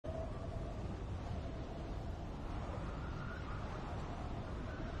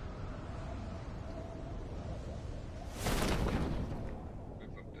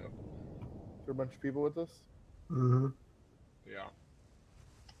There a bunch of people with us? Mm-hmm. Yeah.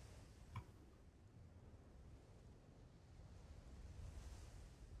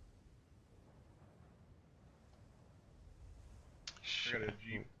 I got a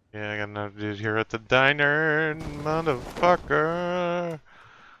Jeep. Yeah, I got another dude here at the diner, motherfucker.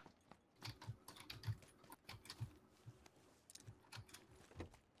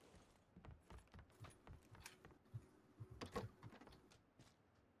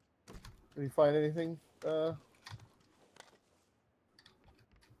 Did you find anything?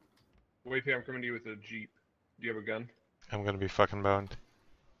 Wait, I'm coming to you with a Jeep. Do you have a gun? I'm gonna be fucking boned.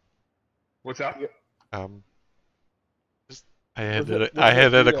 What's that? Yeah. Just I hid Where's it. I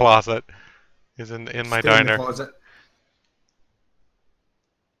hid that in a dude at? closet. He's in my Stay in the diner. closet.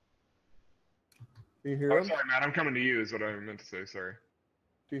 Do you hear Oh, him? sorry, Matt. I'm coming to you. Is what I meant to say. Sorry.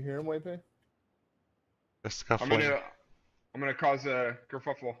 Do you hear him, Waypay? The scuffling. I'm gonna cause a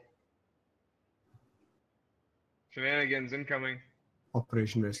kerfuffle. Shenanigans incoming.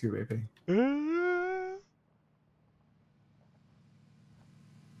 Operation Rescue Baby.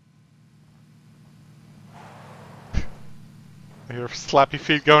 I hear slappy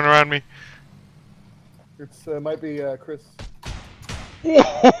feet going around me. It's might be Chris.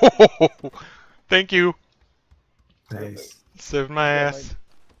 Thank you. Nice. Saved my Yeah, ass.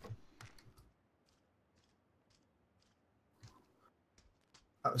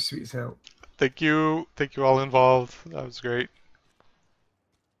 That was sweet as hell. Thank you. Thank you all involved. That was great.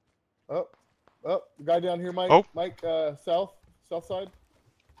 Oh, guy down here, Mike. Oh. Mike, south side.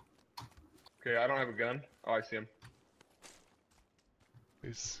 Okay, I don't have a gun. Oh, I see him.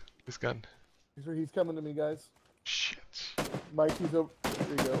 His gun. He's coming to me, guys. Shit. Mike, he's over. There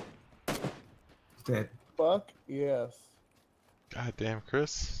you go. He's dead. Fuck yes. Goddamn,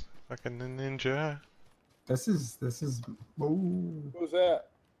 Chris. Fucking ninja. This is. Ooh. Who's that?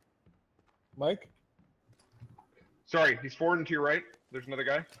 Mike? Sorry, he's forward and to your right. There's another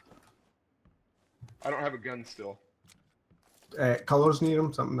guy. I don't have a gun still. Colors near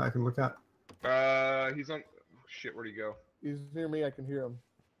him. Something that I can look at. He's on. Shit, where'd he go? He's near me. I can hear him.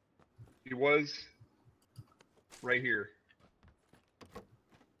 He was right here.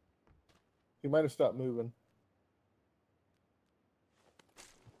 He might have stopped moving.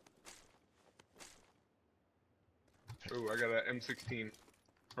 Oh, I got a M16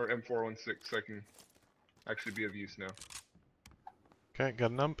 or M416, so I can actually be of use now. Okay,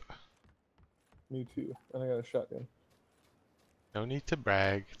 got an ump. Me too. And I got a shotgun. No need to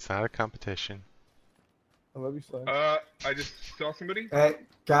brag. It's not a competition. I love you, Slide. I just saw somebody. Guy.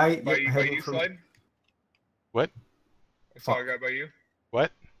 By heading you, from- Slide? What? I saw a guy by you.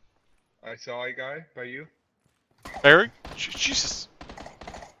 What? I saw a guy by you. Eric? Jesus.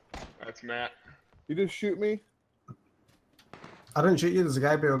 That's Matt. You just shoot me? I didn't shoot you. There's a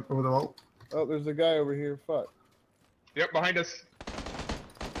guy over the wall. Oh, there's a guy over here. Fuck. Yep, behind us.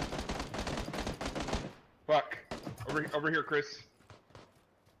 Fuck. Over here, Chris.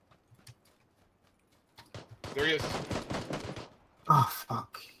 There he is. Oh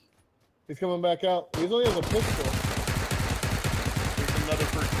fuck. He's coming back out. He only has a pistol. There's another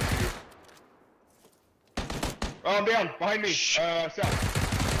person too. Oh, I'm down. Behind me. South.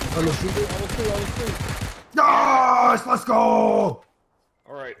 On the street. On the street. Yes! Let's go!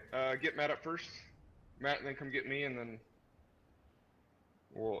 Alright, get Matt up first. Matt, and then come get me, and then...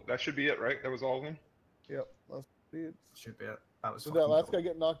 Well, that should be it, right? That was all of them? Yep. Let's see it. Should be it. That was Did that last guy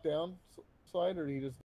get knocked down, Slide, or did he just